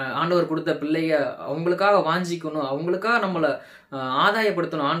 ஆண்டவர் கொடுத்த பிள்ளைய அவங்களுக்காக வாஞ்சிக்கணும், அவங்களுக்காக நம்மளை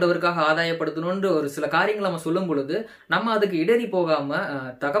ஆதாயப்படுத்தணும், ஆண்டவருக்காக ஆதாயப்படுத்தணும்ன்ற ஒரு சில காரியங்கள் நம்ம சொல்லும் பொழுது நம்ம அதுக்கு இடறி போகாம,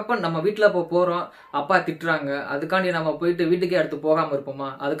 தகப்பன் நம்ம வீட்டுல போறோம், அப்பா திட்டுறாங்க, அதுக்காண்டி நம்ம போயிட்டு வீட்டுக்கே அடுத்து போகாம இருப்போமா?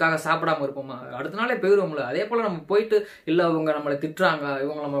 அதுக்காக சாப்பிடாம இருப்போமா? அடுத்த நாளே போயிடுவோம்ல. அதே போல நம்ம போயிட்டு இல்ல அவங்க நம்மளை திட்டுறாங்க,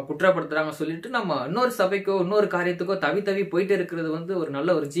 இவங்க நம்ம குற்றப்படுத்துறாங்க சொல்லிட்டு நம்ம இன்னொரு சபைக்கோ இன்னொரு காரியத்துக்கோ தவி போயிட்டே இருக்கிறது வந்து ஒரு நல்ல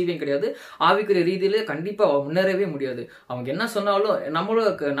ஒரு ஜீவியம் கிடையாது. ஆவிக்குரிய ரீதியில கண்டிப்பா முன்னேறவே முடியாது. அவங்க என்ன சொன்னாலும்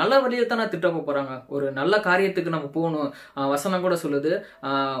நம்மளுக்கு நல்ல வழியை தானே திட்ட போறாங்க. ஒரு நல்ல காரியத்துக்கு நம்ம போகணும். வசனம் கூட சொல்லுது,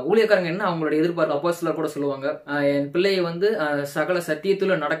 ஊழியக்காரங்க என்ன அவங்களோட எதிர்பார்ப்பு, அப்போஸ்தலர் கூட சொல்லுவாங்க, என் பிள்ளையை வந்து சகல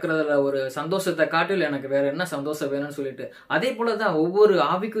சத்தியத்துல நடக்கிறதுல ஒரு சந்தோஷத்தை காட்டில் எனக்கு வேற என்ன சந்தோஷம் வேணும்னு சொல்லிட்டு. அதே போலதான் ஒவ்வொரு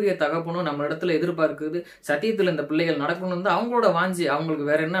ஆவிக்குரிய தகப்பனும் நம்ம இடத்துல எதிர்பார்க்குது, சத்தியத்துல இந்த பிள்ளைகள் நடக்கணும் தான் அவங்களோட வாஞ்சி. அவங்களுக்கு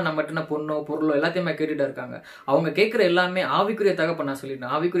வேற என்ன, நம்ம என்ன பொண்ணோ பொருளோ எல்லாத்தையுமே கேட்டுட்டு இருக்காங்க. அவங்க கேட்கிற எல்லாமே ஆவிக்குரிய தகப்பன். நான்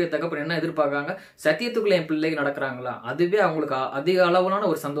சொல்லிட்டேன், ஆவிக்குரிய தகப்பன் என்ன எதிர்பார்க்காங்க, சத்தியத்துக்குள்ள என் பிள்ளைகள் நடக்கிறாங்களா, அதுவே அவங்களுக்கு அதிக அளவிலான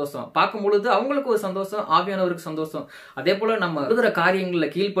ஒரு சந்தோஷம். பார்க்கும் பொழுது அவங்களுக்கு ஒரு சந்தோஷம், ஆவியானவருக்கு சந்தோஷம். அதே போல நம்ம எழுதுற காரியங்கள்ல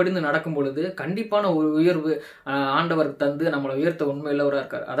கீழ்ப்படிந்து நடக்கும் பொழுது கண்டிப்பான ஒரு உயர்வு ஆண்டவர் தந்து நம்மளை உயர்த்த உண்மையுள்ளவரா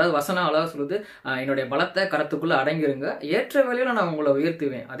இருக்காரு. அதாவது வசனம் அழகா சொல்லுது, என்னுடைய பலத்தை கரத்துக்குள்ள அடங்கிருங்க, ஏற்ற வேலையில நான் உங்களை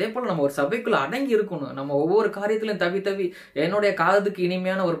உயர்த்துவேன். அதே போல நம்ம ஒரு சபைக்குள்ள அடங்கி இருக்கணும். நம்ம ஒவ்வொரு காரியத்திலும் தவி என்னுடைய காதுக்கு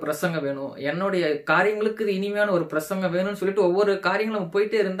இனிமையான ஒரு பிரசங்கம் வேணும், என்னுடைய காரியங்களுக்கு இனிமையான ஒரு பிரசங்கம் வேணும்னு சொல்லிட்டு ஒவ்வொரு காரியங்களும்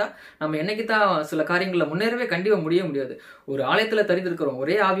போயிட்டே இருந்தா நம்ம என்னைக்கு தான் சில காரியங்களை முன்னேறவே கண்டிப்பா முடியாது. ஒரு ஆலயத்துல தரித்திருக்கிறோம்,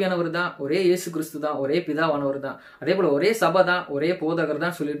 ஒரே ஆவியானவர் தான், ஒரே இயேசு கிறிஸ்து தான், ஒரே பிதாவானவர் தான், அதே போல ஒரே சபை தான், ஒரே போதகர்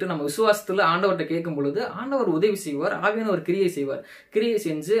தான் சொல்லிட்டு நம்ம விசுவாசத்துல ஆண்டவர்கிட்ட கேட்கும் பொழுது ஆண்டவர் உதவி செய்வார், ஆவியானவர் கிரியை செய்வார். கிரியை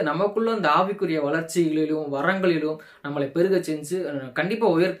செஞ்சு நமக்குள்ள அந்த ஆவிக்குரிய வளர்ச்சிகளிலும் வரங்களிலும் நம்மளை பெருக செஞ்சு கண்டிப்பா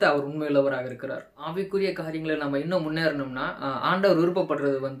உயர்த்த அவர் உண்மையுள்ளவராக இருக்கிறார். ஆவிக்குரிய காரியங்களை நம்ம இன்னும் முன்னேறணும்னா ஆண்டவர்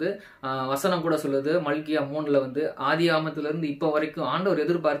விருப்பப்படுறது வந்து வசனம் கூட சொல்லுது, மல்கியா 3ல வந்து ஆதி ஆமத்துல இருந்து இப்ப வரைக்கும் ஆண்டவர்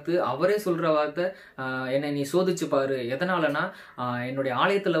எதிர்பார்த்து அவரே சொல்ற வார்த்தை, என்னை நீ சோதிச்சு பாரு. எதனாலனா என்னுடைய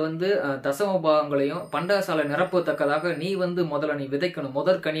ஆலயத்துல வந்து தசம பாகங்களையும் பண்டகசாலை நிரப்பத்தக்கதாக நீ வந்து முதல்ல நீ விதைக்கணும்.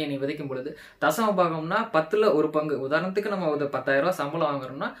 முதற்கனியை நீ விதைக்கும் பொழுது தசம பாகம்னா 10ல் 1 பங்கு. உதாரணத்துக்கு நம்ம ஒரு 10,000 ரூபாய் சம்பளம்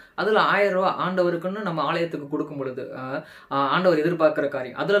வாங்குறோம்னா அதுல 1000 ரூபாய் ஆண்டவருக்குன்னு நம்ம ஆலயத்துக்கு கொடுக்கும் பொழுது ஆண்டவர் எதிர்பார்க்கிற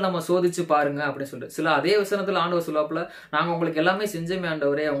காரியம், அதுல நம்ம சோதிச்சு பாருங்க அப்படின்னு சொல்லிட்டு சில அதே வசனத்துல ஆண்டவர் சொல்லாப்புல, நாங்க உங்களுக்கு எல்லாமே செஞ்சோமே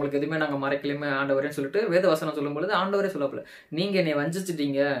ஆண்டவரே, உங்களுக்கு எதுவுமே நாங்க மறைக்கலையுமே ஆண்டவரேன்னு சொல்லிட்டு வேத வசனம் சொல்லும் பொழுது ஆண்டவரே சொல்லாப்புல, நீங்க என்னை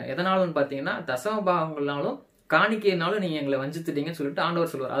வஞ்சிச்சிட்டீங்க. எதனாலும் பாத்தீங்கன்னா தசம பாகங்கள்னாலும் காணிக்கையினாலும் நீங்க எங்களை வஞ்சித்துட்டீங்கன்னு சொல்லிட்டு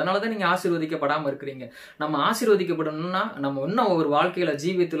ஆண்டவர் சொல்லுவார். அதனாலதான் நீங்க ஆசீர்வதிக்கப்படாம இருக்கிறீங்க. நம்ம ஆசீர்வதிக்கப்படணும்னா, நம்ம இன்னும் ஒரு வாழ்க்கையில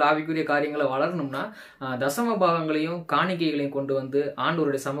ஜீவியத்தில் ஆவிக்குரிய காரியங்களை வளரணும்னா தசம பாகங்களையும் காணிக்கைகளையும் கொண்டு வந்து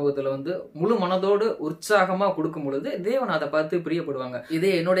ஆண்டவருடைய சமூகத்துல வந்து முழு மனதோடு உற்சாகமா கொடுக்கும் பொழுது தேவன் அதை பார்த்து பிரியப்படுவாங்க.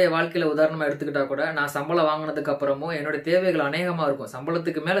 இதே என்னுடைய வாழ்க்கையில உதாரணமா எடுத்துக்கிட்டா கூட, நான் சம்பளம் வாங்கினதுக்கு அப்புறமும் என்னுடைய தேவைகள் அநேகமா இருக்கும்,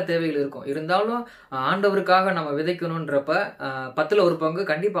 சம்பளத்துக்கு மேல தேவைகள் இருக்கும். இருந்தாலும் ஆண்டவருக்காக நம்ம விதைக்கணும்ன்றப்ப 10ல் 1 பங்கு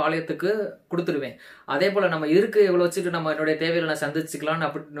கண்டிப்பா ஆலயத்துக்கு கொடுத்துருவேன். அதே போல நம்ம இருக்கு இவ்வளவு வச்சுட்டு நம்ம என்னுடைய தேவையில நான் சந்திச்சுக்கலாம்னு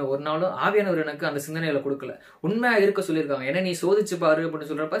அப்படின்னு ஒரு நாளும் ஆவியானவர் எனக்கு அந்த சிந்தனையில கொடுக்கல. உண்மையா இருக்க சொல்லியிருக்காங்க. என்ன நீ சோதிச்சு பாரு அப்படின்னு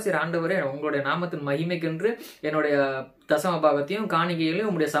சொல்றப்ப, சரி ஆண்டவரே உங்களுடைய நாமத்தின் மகிமைக்கென்று என்னுடைய தசம பாகத்தையும் காணிக்கைகளையும்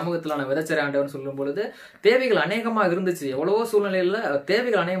உங்களுடைய சமூகத்துல நான் விதைச்சறேன் ஆண்டவர்னு சொல்லும் பொழுது தேவைகள் அநேகமா இருந்துச்சு. எவ்வளவோ சூழ்நிலையில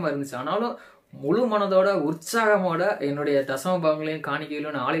தேவைகள் அநேகமா இருந்துச்சு. ஆனாலும் முழு மனதோட உற்சாகமோட என்னுடைய தசம பாகங்களையும்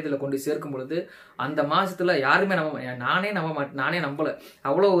காணிக்கைகளையும் நான் ஆலயத்துல கொண்டு சேர்க்கும் பொழுது அந்த மாசத்துல யாருமே நானே நம்பல.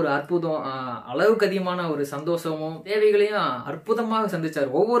 அவ்வளவு ஒரு அற்புதம், அளவுக்கு அதிகமான ஒரு சந்தோஷமும் தேவைகளையும் அற்புதமாக சந்திச்சாரு.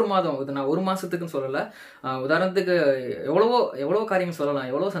 ஒவ்வொரு மாதம், இது நான் ஒரு மாசத்துக்குன்னு சொல்லல, உதாரணத்துக்கு எவ்வளவோ காரியங்கள் சொல்லலாம்,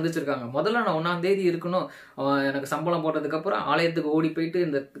 எவ்வளவோ சந்திச்சிருக்காங்க. முதல்ல நான் 1ஆம் தேதி இருக்கணும், எனக்கு சம்பளம் போட்டதுக்கு அப்புறம் ஆலயத்துக்கு ஓடி போயிட்டு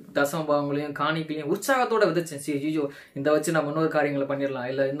இந்த தசம பாகங்களையும் காணிக்கையும் உற்சாகத்தோட விதைச்சேன். ஐயோ இந்த வச்சு நம்ம இன்னொரு காரியங்களை பண்ணிடலாம்,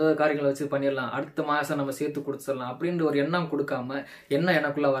 இல்ல இன்னொரு காரியங்களை வச்சு பண்ணிடலாம், அடுத்த மாசம் நம்ம சேர்த்து கொடுத்துடலாம் அப்படின்னு ஒரு எண்ணம் கொடுக்காம, எண்ணம்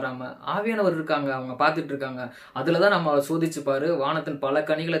எனக்குள்ள வராம ஆவியானவர் இருக்காங்க, அவங்க பார்த்துட்டு இருக்காங்க, அதுலதான் நம்ம சோதிச்சு பாரு, வானத்தின் பல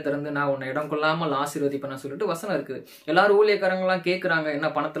கனிகளை திறந்து நான் உன்னை இடம் கொள்ளாமல் ஆசீர்வதிப்பேன்னு சொல்லிட்டு வசனம் இருக்குது. எல்லாரும் ஊழியக்காரங்க எல்லாம் கேட்கறாங்க, என்ன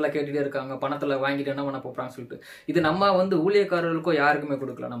பணத்துல கேட்டுட்டே இருக்காங்க, பணத்துல வாங்கிட்டு என்ன பண்ண போறான்னு சொல்லிட்டு. இது நம்ம ஊழியக்காரர்களுக்கோ யாருக்குமே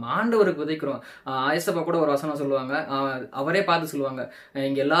கொடுக்கல, நம்ம ஆண்டவருக்கு விதைக்கிறோம். ஐசப்பா கூட ஒரு வசனம் சொல்லுவாங்க, அவரே பார்த்து சொல்லுவாங்க,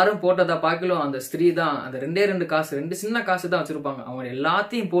 இங்க எல்லாரும் போட்டதா பாக்கிலும் அந்த ஸ்திரீ தான் அந்த 2 காசு, 2 சின்ன காசு தான் வச்சிருப்பாங்க, அவங்க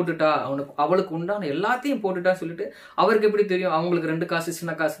எல்லாத்தையும் போட்டுட்டா, அவளுக்கு உண்டான எல்லாத்தையும் போட்டுட்டா சொல்லிட்டு. அவருக்கு எப்படி தெரியும் அவங்களுக்கு 2 காசு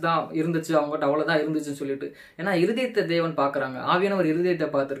சின்ன காசு தான் இருந்துச்சு, அவங்ககிட்ட அவ்வளவுதான் இருந்துச்சுன்னு சொல்லிட்டு. ஏன்னா இருதயத்தை தேவன் பாக்குறாங்க, ஆவியானவர் இருதயத்தை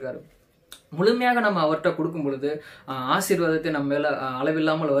பார்த்திருக்காரு. முழுமையாக நம்ம அவர்கிட்ட கொடுக்கும் பொழுது ஆசீர்வாதத்தை நம்ம மேல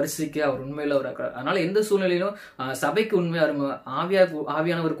அளவில்லாமல் வரிசைக்கு அவர் உண்மையில இருக்கிறார். அதனால எந்த சூழ்நிலையிலும் சபைக்கு உண்மையா இருங்க,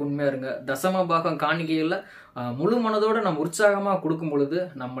 ஆவியானவருக்கு உண்மையா இருங்க. தசம பாகம் காணிக்கையில முழு மனதோட நம்ம உற்சாகமா கொடுக்கும் பொழுது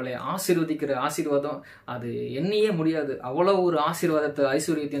நம்மளை ஆசீர்வதிக்கிற ஆசீர்வாதம் அது எண்ணியே முடியாது. அவ்வளவு ஒரு ஆசீர்வாதத்தை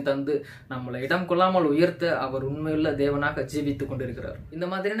ஐஸ்வர்யத்தையும் தந்து நம்மளை இடம் கொள்ளாமல் உயர்த்த அவர் உண்மையுள்ள தேவனாக ஜீவித்துக் கொண்டிருக்கிறார். இந்த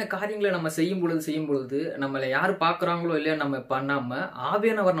மாதிரியான காரியங்களை நம்ம செய்யும் பொழுது நம்மளை யாரு பாக்குறாங்களோ இல்லையா நம்ம பண்ணாம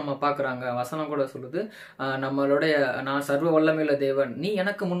ஆவியானவர் நம்ம பாக்குறாங்க. வசனம் கூட சொல்லுது, நம்மளுடைய நான் சர்வ வல்லமையுள்ள தேவன், நீ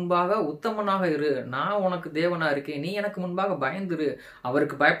எனக்கு முன்பாக உத்தமனாக இரு, நான் உனக்கு தேவனா இருக்கேன், நீ எனக்கு முன்பாக பயந்துரு.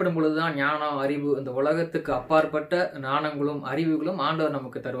 அவருக்கு பயப்படும் பொழுதுதான் ஞானம் அறிவு, இந்த உலகத்துக்கு அப்பாற்பட்ட ஞானங்களும் அறிவுகளும் ஆண்டவர்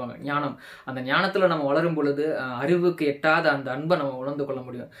நமக்கு தருவாங்க. ஞானம், அந்த ஞானத்துல நம்ம வளரும் பொழுது அறிவுக்கு எட்டாத அந்த அன்பை நம்ம உணர்ந்து கொள்ள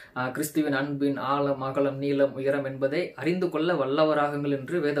முடியும். கிறிஸ்துவின் அன்பின் ஆழம் அகலம் நீளம் உயரம் என்பதை அறிந்து கொள்ள வல்லவராகுங்கள்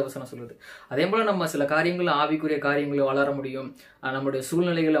என்று வேதவசனம் சொல்லுது. அதே போல நம்ம சில காரியங்கள் ஆவிக்குரிய காரியங்களை வளர முடியும், நம்மளுடைய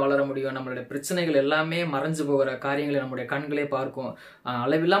சூழ்நிலைகளை வளர முடியும், நம்மளுடைய பிரச்சனைகள் எல்லாமே மறைஞ்சு போகிற காரியங்களை நம்முடைய கண்களே பார்க்கும்.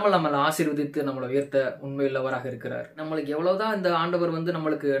 அளவில்லாமல் நம்மளை ஆசீர்வதித்து நம்மளை உயர்த்த உண்மையுள்ளவராக இருக்கிறார். நம்மளுக்கு எவ்வளவுதான் இந்த ஆண்டவர்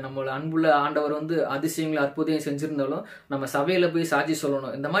நம்மள அன்புள்ள ஆண்டவர் அதிசயங்களை அற்புதம் செஞ்சிருந்தாலும் நம்ம சபையில போய் சாட்சி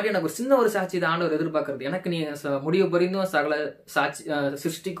சொல்லணும். இந்த மாதிரி எனக்கு ஒரு சின்ன ஒரு சாட்சி தான் ஆண்டவர் எதிர்பார்க்கறது. எனக்கு நீ முடிவு பரிந்தும் சகல சாட்சி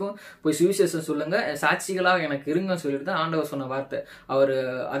சிருஷ்டிக்கும் போய் சுவிசேஷம் சொல்லுங்க, சாட்சிகளாக எனக்கு இருங்க சொல்லிட்டு தான் ஆண்டவர் சொன்ன வார்த்தை. அவரு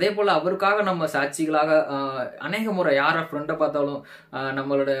அதே போல அவருக்காக நம்ம சாட்சிகளாக அநேக முறை யார ஃப்ரெண்டை பார்த்தாலும்,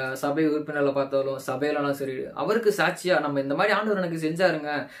 நம்மளுடைய சபை உறுப்பினர்களை பார்த்தாலும், சபையிலாம் சரி, அவருக்கு சாட்சியா நம்ம இந்த மாதிரி ஆண்டவர் எனக்கு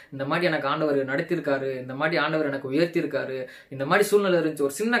செஞ்சாருங்க, இந்த மாதிரி எனக்கு ஆண்டவர் நடத்திருக்காரு, இந்த மாதிரி ஆண்டவர் எனக்கு உயர்த்திருக்காரு, இந்த மாதிரி சூழ்நிலை இருந்துச்சு.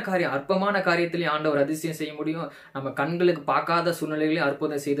 ஒரு சின்ன காரியம், அற்பமான காரியத்திலையும் ஆண்டவர் அதிசயம் செய்ய முடியும். நம்ம கண்களுக்கு பார்க்காத சூழ்நிலைகளையும்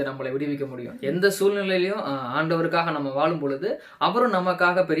அற்புதம் செய்து நம்மளை விடுவிக்க முடியும். எந்த சூழ்நிலையிலையும் ஆண்டவருக்காக நம்ம வாழும் பொழுது அவரும்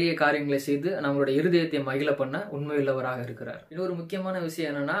நமக்காக பெரிய காரியங்களை செய்து நம்மளுடைய இருதயத்தை மகிழ பண்ண உண்மையுள்ளவராக இருக்கிறார். இன்னொரு முக்கியமான விஷயம்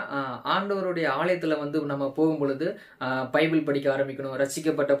என்னன்னா, ஆண்டவருடைய ஆலயத்துல நம்ம போகும் பொழுது பைபிள் படிக்க ஆரம்பிக்கணும்.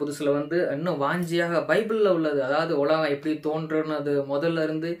 ரட்சிக்கப்பட்ட புதுசுல இன்னும் வாஞ்சியாக பைபிள்ல உள்ளது, அதாவது உலகம் எப்படி தோன்றுனது முதல்ல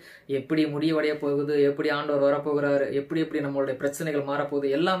இருந்து எப்படி முடிவடைய போகுது, எப்படி ஆண்டவர் வரப்போகிறாரு, எப்படி நம்மளுடைய பிரச்சனைகள் மாறப்போகுது,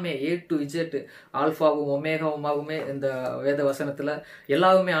 எல்லாமே A to Z ஆல்பாவும் ஒமேகாவுமாகவுமே இந்த வேத வசனத்துல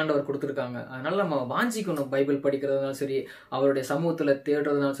எல்லாருமே ஆண்டவர் கொடுத்துருக்காங்க. அதனால நம்ம வாஞ்சிக்கணும். பைபிள் படிக்கிறதுனாலும் சரி, அவருடைய சமூகத்துல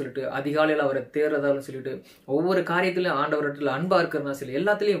தேடுறதுனாலும் சொல்லிட்டு, அதிகாலையில அவரை தேடுறதாலும் சொல்லிட்டு, ஒவ்வொரு காரியத்திலையும் ஆண்டவர்கிட்ட அன்பா இருக்கிறதுனாலும் சரி,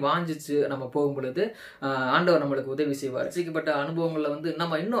 எல்லாத்திலையும் வாஞ்சிச்சு நம்ம போகும் பொழுது ஆண்டவர் நம்மளுக்கு உதவி செய்வார். ரசிக்கப்பட்ட அனுபவங்கள்ல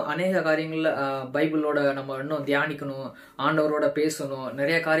நம்ம இன்னும் அநேக காரியங்கள்ல பைபிளோட நம்ம இன்னும் தியானிக்கணும், ஆண்டவரோட பேசணும்,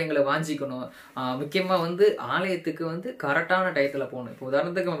 நிறைய காரியங்களை வாஞ்சிக்கணும். முக்கியமா ஆலயத்துக்கு கரெக்டான டயத்துல போகணும். இப்போ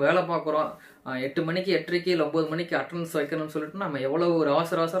உதாரணத்துக்கு நம்ம வேலை பார்க்குறோம், 8 மணிக்கு 8:30 இல்லை 9 மணிக்கு அட்டண்டன்ஸ் வைக்கணும்னு சொல்லிட்டு நம்ம எவ்வளவு ஒரு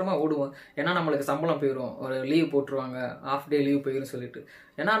அவசரமா ஓடுவோம். ஏன்னா நம்மளுக்கு சம்பளம் போயிடும், ஒரு லீவ் போட்டுருவாங்க, ஆஃப் டே லீவ் போயிடும் சொல்லிட்டு.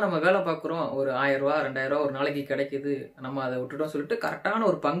 ஏன்னா நம்ம வேலை பார்க்குறோம், ஒரு 1000 ரூபா 2000 ரூபா ஒரு நாளைக்கு கிடைக்குது, நம்ம அதை விட்டுட்டோம் சொல்லிட்டு கரெக்டான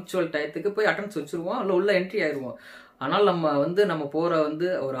ஒரு பங்க்சுவல் டயத்துக்கு போய் அட்டண்டன்ஸ் வச்சிருவோம், இல்லை உள்ள என்ட்ரி ஆயிடுவோம். ஆனால் நம்ம போற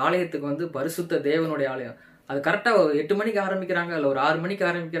ஒரு ஆலயத்துக்கு பரிசுத்த தேவனுடைய ஆலயம். அது கரெக்டா 8 மணிக்கு ஆரம்பிக்கிறாங்க, இல்லை ஒரு 6 மணிக்கு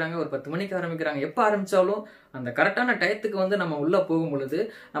ஆரம்பிக்கிறாங்க, ஒரு 10 மணிக்கு ஆரம்பிக்கிறாங்க, எப்போ ஆரம்பிச்சாலும் அந்த கரெக்டான டயத்துக்கு நம்ம உள்ள போகும் பொழுது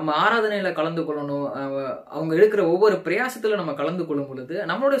நம்ம ஆராதனையில கலந்து கொள்ளணும். அவங்க எடுக்கிற ஒவ்வொரு பிரயாசத்துல நம்ம கலந்து கொள்ளும் பொழுது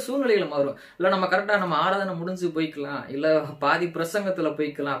நம்மளுடைய சூழ்நிலைகளை மாறும். இல்ல நம்ம கரெக்டா நம்ம ஆராதனை முடிஞ்சு போய்க்கலாம், இல்ல பாதி பிரசங்கத்துல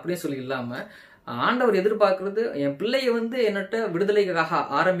போய்க்கலாம் அப்படின்னு சொல்லி இல்லாம, ஆண்டவர் எதிர்பார்க்கிறது என் பிள்ளைய என்னட்ட விடுதலைக்காக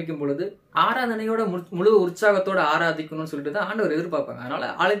ஆரம்பிக்கும் பொழுது ஆராதனையோட முழு உற்சாகத்தோட ஆராதிக்கணும்னு சொல்லிட்டு தான் ஆண்டவர் எதிர்பார்ப்பாங்க. அதனால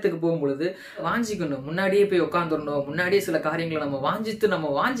ஆலயத்துக்கு போகும்பொழுது வாஞ்சிக்கணும், முன்னாடியே போய் உட்காந்துடணும், முன்னாடியே சில காரியங்களை நம்ம வாஞ்சிக்கணும்.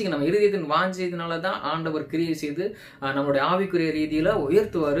 நம்ம இருதயத்தின் வாஞ்சியதுனால தான் ஆண்டவர் கிரியை செய்து நம்மளுடைய ஆவிக்குரிய ரீதியில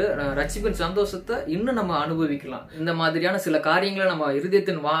உயர்த்துவாரு. ரட்சிப்பின் சந்தோஷத்தை இன்னும் நம்ம அனுபவிக்கலாம். இந்த மாதிரியான சில காரியங்களை நம்ம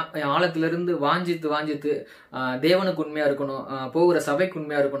இருதயத்தின் ஆழத்திலிருந்து வாஞ்சித்து தேவனுக்கு உண்மையா இருக்கணும், போகிற சபைக்கு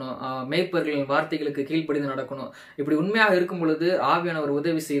உண்மையா இருக்கணும், மேய்ப்பர்களின் வார்த்தைகளுக்கு கீழ்ப்படிந்து நடக்கணும். இப்படி உண்மையாக இருக்கும் பொழுது ஆவியானவர்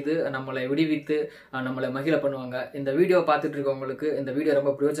உதவி செய்து நம்மளை விடுவித்து நம்மளை மகிழ பண்ணுவாங்க. இந்த வீடியோ பார்த்துட்டு இருக்கவங்களுக்கு இந்த வீடியோ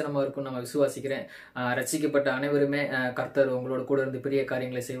ரொம்ப பிரயோஜனமா இருக்கும் நம்ம விசுவாசிக்கிறேன். ரட்சிக்கப்பட்ட அனைவருமே கர்த்தர் உங்களோட கூட இருந்து பெரிய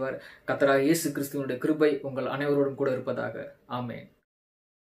காரியங்களை செய்வார். கர்த்தராகிய இயேசு கிறிஸ்துவினுடைய கிருபை உங்கள் அனைவரோடும் கூட இருப்பதாக. ஆமென்.